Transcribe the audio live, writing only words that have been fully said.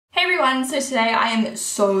everyone, so today I am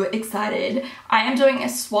so excited. I am doing a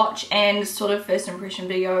swatch and sort of first impression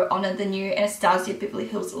video on the new Anastasia Beverly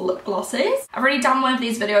Hills lip glosses. I've already done one of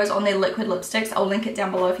these videos on their liquid lipsticks. I'll link it down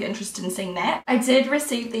below if you're interested in seeing that. I did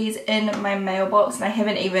receive these in my mailbox and I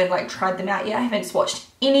haven't even like tried them out yet. I haven't swatched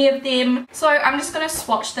any of them. So I'm just gonna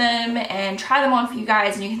swatch them and try them on for you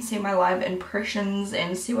guys and you can see my live impressions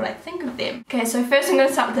and see what I think of them. Okay, so first I'm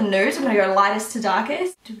gonna start with the nudes. I'm gonna go lightest to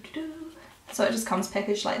darkest. So it just comes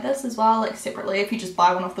packaged like this as well, like separately. If you just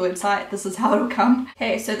buy one off the website, this is how it'll come.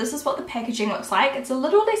 Okay, so this is what the packaging looks like. It's a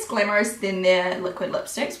little less glamorous than their liquid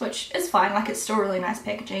lipsticks, which is fine. Like, it's still really nice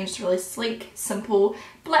packaging, just really sleek, simple,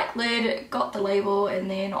 black lid, got the label,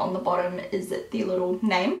 and then on the bottom is the little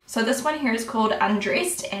name. So this one here is called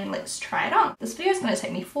Undressed, and let's try it on. This video is going to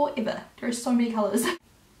take me forever. There are so many colors.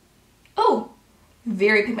 Oh,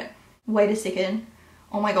 very pigment. Wait a second.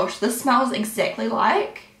 Oh my gosh, this smells exactly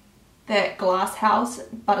like that Glass House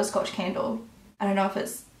butterscotch candle. I don't know if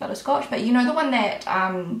it's butterscotch, but you know the one that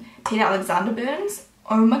Peter Alexander burns?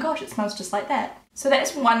 Oh my gosh, it smells just like that. So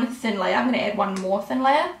that's one thin layer. I'm going to add one more thin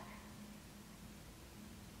layer.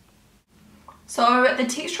 So the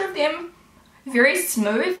texture of them, very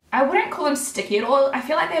smooth. I wouldn't call them sticky at all. I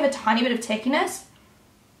feel like they have a tiny bit of tackiness,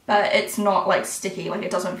 but it's not like sticky, like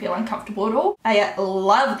it doesn't feel uncomfortable at all. I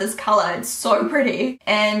love this color, it's so pretty.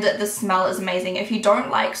 And the smell is amazing. If you don't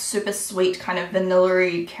like super sweet kind of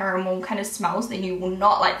vanilla-y caramel kind of smells, then you will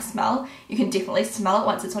not like the smell. You can definitely smell it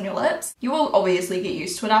once it's on your lips. You will obviously get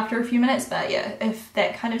used to it after a few minutes, but yeah, if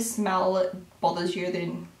that kind of smell bothers you,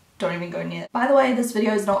 then don't even go near it. By the way, this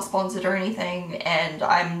video is not sponsored or anything, and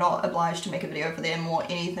I'm not obliged to make a video for them or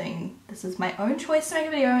anything. This is my own choice to make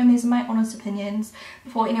a video, and these are my honest opinions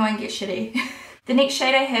before anyone gets shitty. The next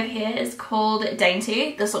shade I have here is called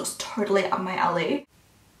Dainty. This looks totally up my alley.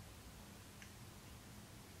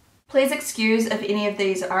 Please excuse if any of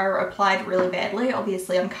these are applied really badly.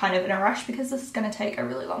 Obviously, I'm kind of in a rush because this is going to take a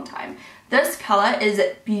really long time. This color is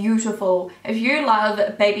beautiful. If you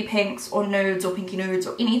love baby pinks or nudes or pinky nudes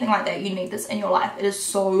or anything like that, you need this in your life. It is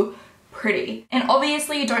so pretty. And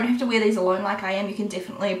obviously, you don't have to wear these alone like I am. You can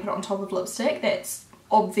definitely put it on top of lipstick. That's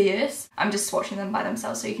obvious. I'm just swatching them by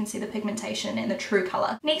themselves so you can see the pigmentation and the true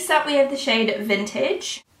color. Next up, we have the shade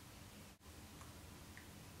Vintage.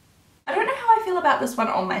 I don't know how I feel about this one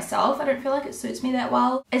on myself. I don't feel like it suits me that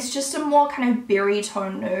well. It's just a more kind of berry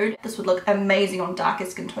tone nude. This would look amazing on darker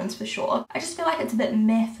skin tones for sure. I just feel like it's a bit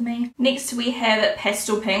meh for me. Next we have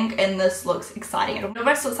Pastel Pink, and this looks exciting. It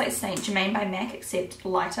almost looks like Saint Germain by MAC except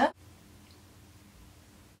lighter.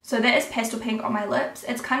 So that is Pastel Pink on my lips.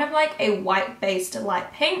 It's kind of like a white based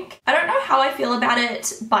light pink. I don't know how I feel about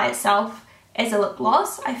it by itself as a lip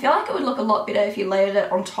gloss. I feel like it would look a lot better if you layered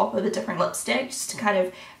it on top of a different lipstick just to kind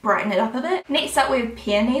of brighten it up a bit. Next up we have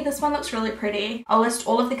Peony. This one looks really pretty. I'll list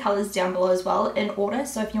all of the colours down below as well in order,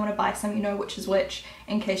 so if you want to buy some you know which is which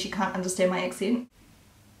in case you can't understand my accent.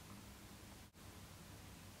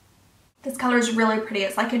 This color is really pretty.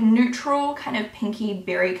 It's like a neutral kind of pinky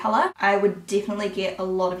berry color. I would definitely get a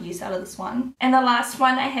lot of use out of this one. And the last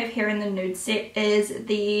one I have here in the nude set is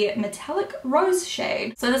the metallic rose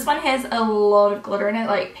shade. So this one has a lot of glitter in it,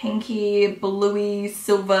 like pinky, bluey,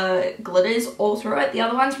 silver glitters all through it. The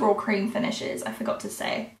other ones were all cream finishes, I forgot to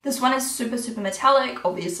say. This one is super, super metallic,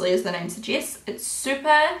 obviously as the name suggests. It's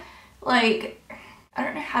super, like, I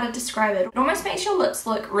don't know how to describe it. It almost makes your lips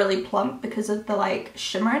look really plump because of the like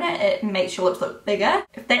shimmer in it. It makes your lips look bigger.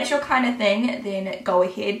 If that's your kind of thing, then go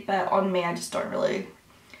ahead. But on me, I just don't really,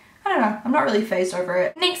 I don't know. I'm not really phased over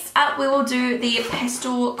it. Next up, we will do the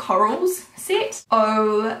Pastel Corals set.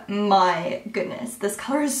 Oh my goodness. This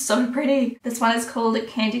color is so pretty. This one is called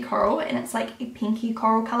Candy Coral and it's like a pinky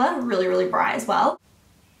coral color. Really, really bright as well.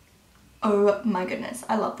 Oh my goodness,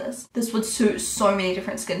 I love this. This would suit so many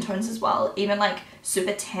different skin tones as well. Even like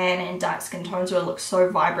super tan and dark skin tones would look so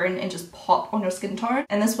vibrant and just pop on your skin tone.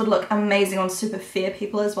 And this would look amazing on super fair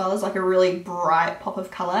people as well as like a really bright pop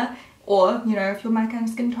of color. Or, you know, if you're my kind of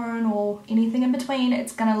skin tone or anything in between,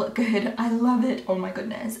 it's gonna look good. I love it. Oh my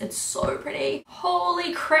goodness, it's so pretty.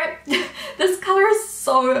 Holy crap, this color is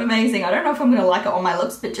so amazing. I don't know if I'm gonna like it on my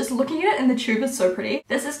lips, but just looking at it in the tube is so pretty.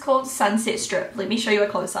 This is called Sunset Strip. Let me show you a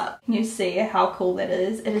close-up. Can you see how cool that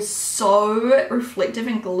is? It is so reflective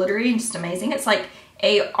and glittery and just amazing. It's like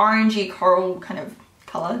a orangey coral kind of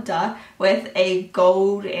color, duh, with a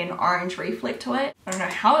gold and orange reflect to it. I don't know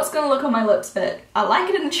how it's gonna look on my lips, but I like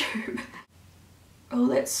it in the tube. Oh,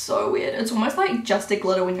 that's so weird. It's almost like just a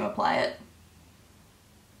glitter when you apply it.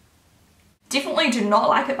 Definitely do not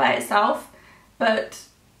like it by itself, but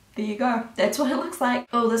there you go. That's what it looks like.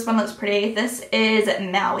 Oh, this one looks pretty. This is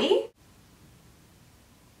Maui.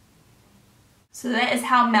 So that is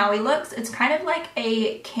how Maui looks. It's kind of like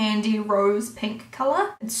a candy rose pink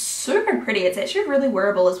color. It's super pretty. It's actually really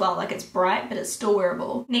wearable as well. Like, it's bright, but it's still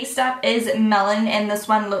wearable. Next up is Melon, and this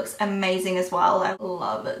one looks amazing as well. I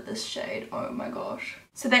love this shade. Oh my gosh.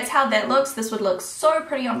 So that's how that looks. This would look so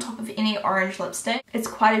pretty on top of any orange lipstick. It's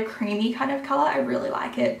quite a creamy kind of color. I really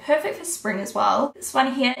like it. Perfect for spring as well. This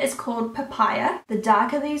one here is called Papaya. The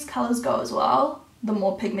darker these colors go as well, the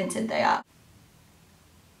more pigmented they are.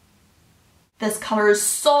 This color is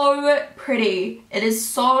so pretty. It is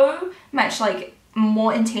so much like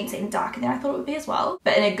more intense and darker than I thought it would be as well,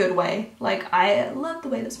 but in a good way. Like, I love the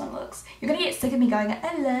way this one looks. You're gonna get sick of me going,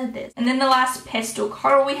 I love this. And then the last pastel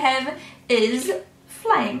coral we have is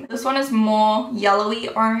Flame. This one is more yellowy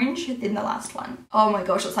orange than the last one. Oh my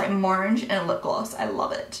gosh, it's like orange and a lip gloss. I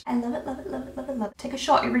love it. I love it, love it, love it, love it, love it. Take a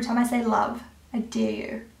shot every time I say love. I dare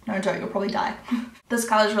you. No, don't, you'll probably die. This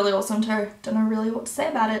color is really awesome too. Don't know really what to say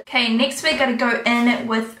about it. Okay, next we're gonna go in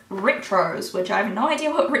with retros, which I have no idea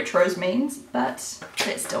what retros means, but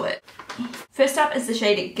let's do it. First up is the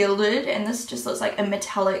shade Gilded, and this just looks like a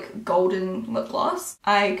metallic golden lip gloss.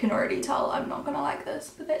 I can already tell I'm not gonna like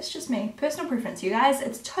this, but that's just me. Personal preference, you guys.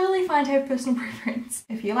 It's totally fine to have personal preference.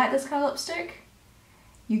 If you like this kind of lipstick,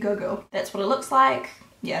 you go girl. That's what it looks like.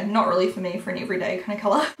 Yeah, not really for me, for an everyday kind of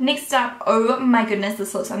color. Next up, oh my goodness,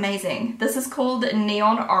 this looks amazing. This is called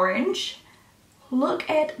Neon Orange. Look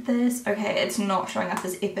at this. Okay, it's not showing up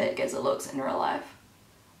as epic as it looks in real life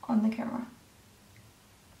on the camera.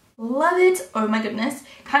 Love it. Oh my goodness.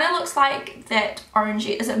 Kind of looks like that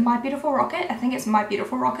orangey. Is it My Beautiful Rocket? I think it's My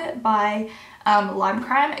Beautiful Rocket by Lime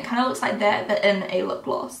Crime. It kind of looks like that, but in a lip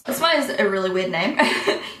gloss. This one is a really weird name.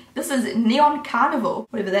 This is Neon Carnival,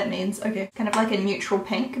 whatever that means. Okay, kind of like a neutral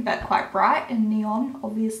pink, but quite bright and neon,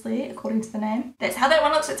 obviously, according to the name. That's how that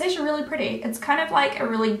one looks. It's actually really pretty. It's kind of like a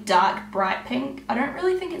really dark, bright pink. I don't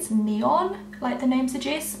really think it's neon, like the name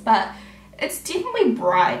suggests, but it's definitely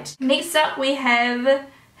bright. Next up, we have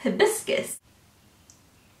Hibiscus.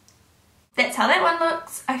 That's how that one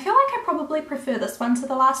looks. I feel like I probably prefer this one to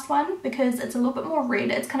the last one because it's a little bit more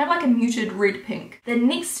red. It's kind of like a muted red pink. The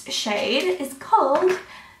next shade is called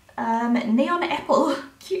Neon Apple.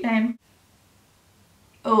 Cute name.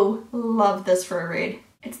 Oh, love this for a red.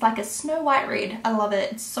 It's like a Snow White red. I love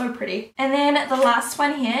it. It's so pretty. And then the last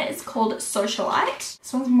one here is called Socialite.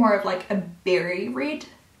 This one's more of like a berry red.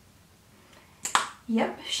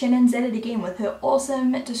 Yep, Shannon's at it again with her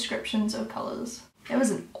awesome descriptions of colors. It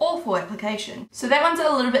was an awful application. So that one's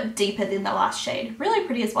a little bit deeper than the last shade. Really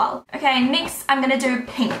pretty as well. Okay, next I'm gonna do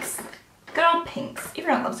pinks. Good old pinks.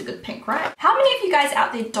 Everyone loves a good pink, right? How many of you guys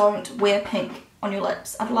out there don't wear pink on your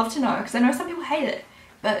lips? I'd love to know, because I know some people hate it,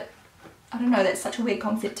 but I don't know, that's such a weird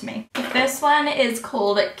concept to me. The first one is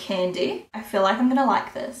called Candy. I feel like I'm gonna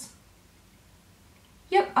like this.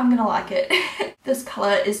 Yep, I'm gonna like it. This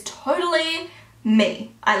color is totally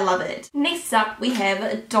me. I love it. Next up we have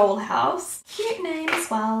Dollhouse. Cute name as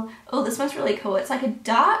well. Oh, this one's really cool. It's like a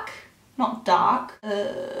dark, not dark,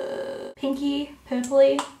 pinky,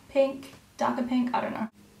 purpley pink, darker pink, I don't know.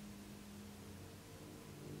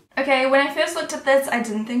 Okay, when I first looked at this, I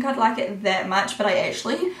didn't think I'd like it that much, but I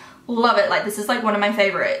actually love it. Like, this is like one of my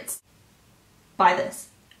favorites. Buy this.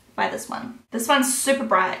 Buy this one. This one's super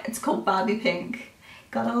bright. It's called Barbie Pink.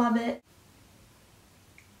 Gotta love it.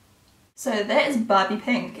 So that is Barbie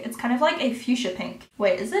Pink. It's kind of like a fuchsia pink.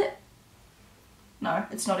 Wait, is it? No,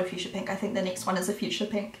 it's not a fuchsia pink. I think the next one is a fuchsia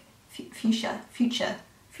pink. Fuchsia.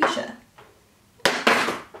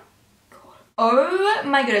 Oh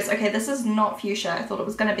my goodness. Okay, this is not fuchsia. I thought it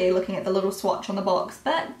was going to be, looking at the little swatch on the box,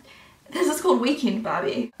 but this is called Weekend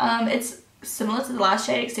Barbie. It's similar to the last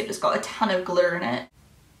shade, except it's got a ton of glitter in it.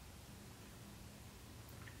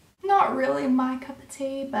 Not really my cup of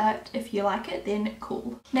tea, but if you like it, then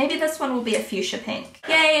cool. Maybe this one will be a fuchsia pink.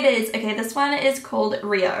 Yay, it is. Okay, this one is called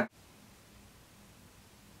Rio.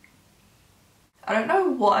 I don't know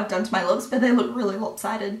what I've done to my lips, but they look really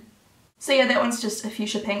lopsided. So yeah, that one's just a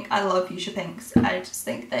fuchsia pink. I love fuchsia pinks. I just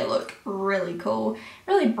think they look really cool,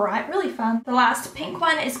 really bright, really fun. The last pink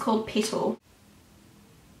one is called Petal.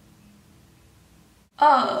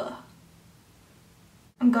 Oh,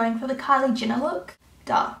 I'm going for the Kylie Jenner look.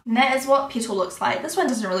 Duh. And that is what Petal looks like. This one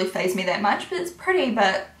doesn't really faze me that much, but it's pretty,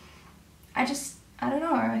 but I don't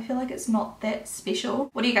know, I feel like it's not that special.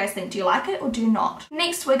 What do you guys think? Do you like it or do you not?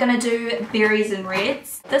 Next we're gonna do berries and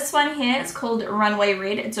reds. This one here is called Runway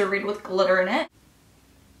Red. It's a red with glitter in it.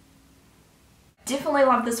 Definitely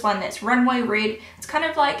love this one. That's Runway Red. It's kind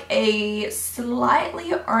of like a slightly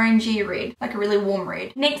orangey red, like a really warm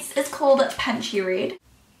red. Next is called Punchy Red.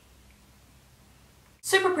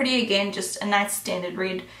 Super pretty again, just a nice standard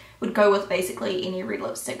red would go with basically any red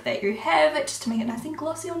lipstick that you have, just to make it nice and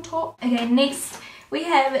glossy on top. Okay, next we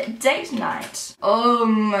have Date Night. Oh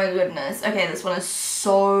my goodness. Okay, this one is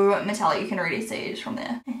so metallic, you can already see it from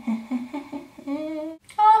there.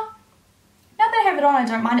 Oh, now that I have it on, I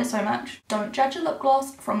don't mind it so much. Don't judge a lip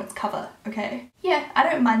gloss from its cover, okay? Yeah, I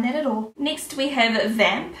don't mind that at all. Next we have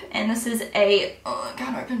Vamp, and this is a, oh, I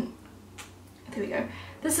can't open. There we go.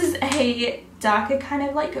 This is a darker kind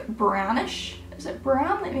of like brownish. Is it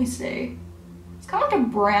brown? Let me see. It's kind of like a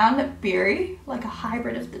brown berry, like a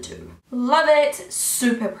hybrid of the two. Love it.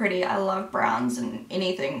 Super pretty. I love browns and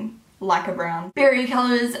anything like a brown. Berry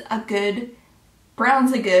colors are good.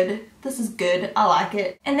 Browns are good. This is good. I like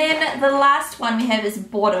it. And then the last one we have is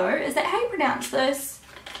Bordeaux. Is that how you pronounce this?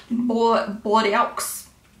 Bordeaux.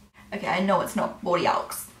 Okay, I know it's not Bordeaux.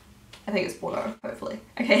 I think it's Bordeaux, hopefully.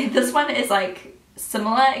 Okay, this one is like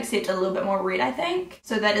similar except a little bit more red, I think.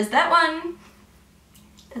 So that is that one.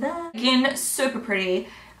 Ta-da. Again, super pretty.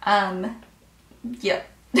 Yep.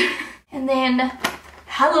 And then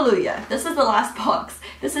hallelujah, this is the last box.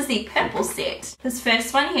 This is the purple set. This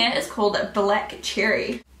first one here is called Black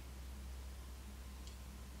Cherry.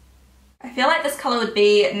 I feel like this color would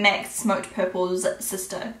be MAC's Smoked Purple's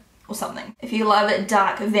sister or something. If you love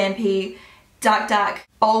dark, vampy, dark,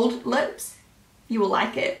 bold lips, you will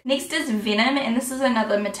like it. Next is Venom, and this is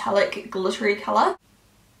another metallic glittery color.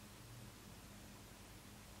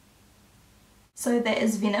 So that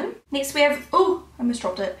is Venom. Next we have, oh, I almost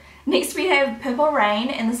dropped it. Next we have Purple Rain,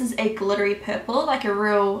 and this is a glittery purple, like a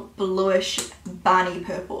real bluish Barney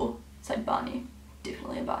purple. It's like Barney.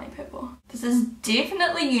 Definitely a Barney purple. This is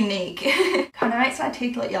definitely unique. Kind of makes my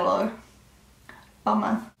teeth look yellow.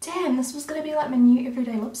 Bummer. Damn, this was gonna be like my new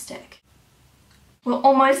everyday lipstick. We're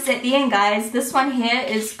almost at the end, guys. This one here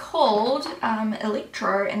is called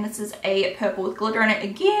Electro, and this is a purple with glitter in it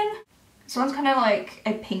again. This one's kind of like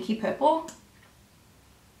a pinky purple.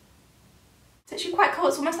 It's actually quite cool.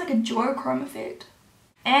 It's almost like a duochrome effect.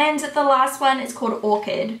 And the last one is called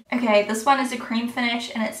Orchid. Okay, this one is a cream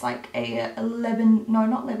finish, and it's like a lavender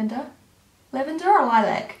or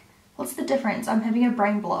lilac. What's the difference? I'm having a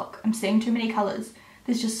brain block. I'm seeing too many colors.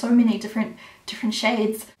 There's just so many different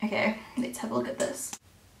shades. Okay, let's have a look at this.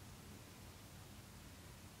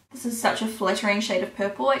 This is such a flattering shade of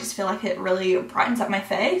purple. I just feel like it really brightens up my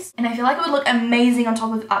face. And I feel like it would look amazing on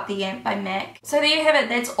top of Up the Amp by MAC. So there you have it.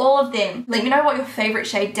 That's all of them. Let me know what your favorite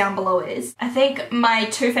shade down below is. I think my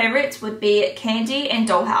two favorites would be Candy and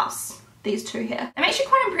Dollhouse. These two here. I'm actually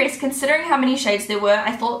quite impressed considering how many shades there were.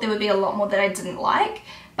 I thought there would be a lot more that I didn't like,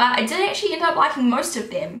 but I did actually end up liking most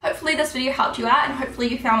of them. Hopefully this video helped you out, and hopefully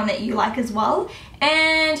you found one that you like as well.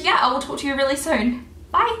 And yeah, I will talk to you really soon.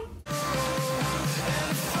 Bye!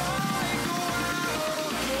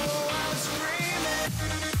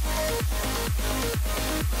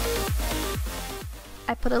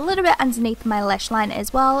 I put a little bit underneath my lash line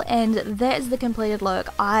as well, and that is the completed look.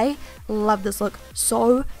 I love this look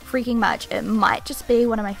so freaking much. It might just be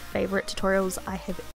one of my favorite tutorials I have